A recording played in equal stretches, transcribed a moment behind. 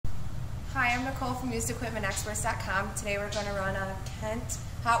Hi, I'm Nicole from UsedEquipmentExperts.com. Today we're going to run a Kent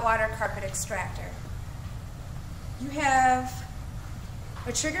Hot Water Carpet Extractor. You have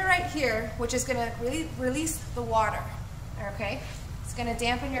a trigger right here which is going to release the water. Okay? It's going to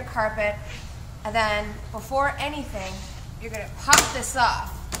dampen your carpet, and then before anything you're going to pop this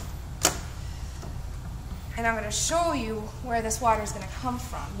off. And I'm going to show you where this water is going to come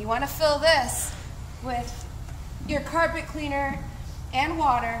from. You want to fill this with your carpet cleaner and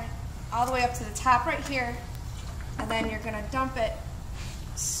water all the way up to the top right here, and then you're going to dump it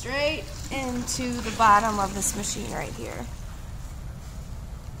straight into the bottom of this machine right here.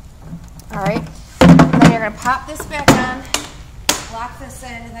 Alright, and then you're going to pop this back on, lock this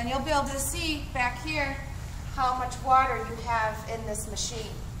in, and then you'll be able to see back here how much water you have in this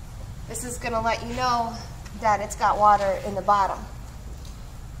machine. This is going to let you know that it's got water in the bottom.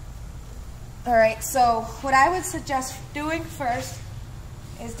 Alright, so what I would suggest doing first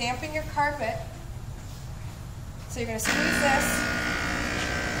is dampen your carpet. So you're going to squeeze this,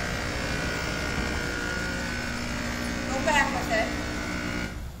 go back with it,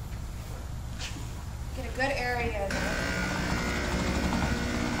 get a good area in there.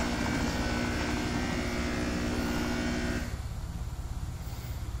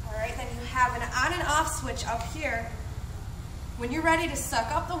 Alright, then you have an on and off switch up here. When you're ready to suck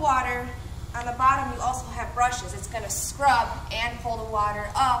up the water, on the bottom you also have brushes. It's going to scrub and pull the water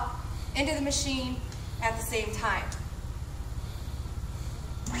up into the machine at the same time.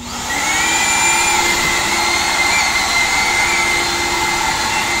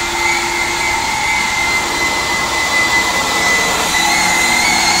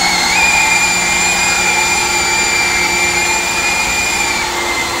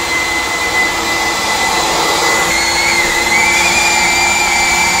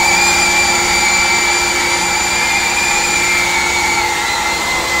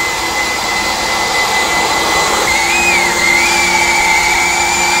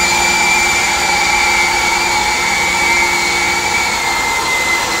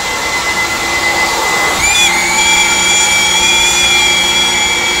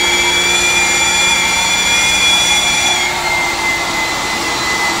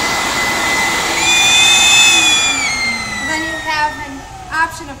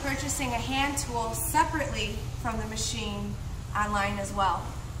 Option of purchasing a hand tool separately from the machine online as well,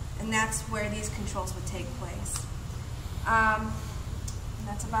 and that's where these controls would take place. And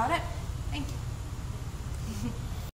that's about it. Thank you.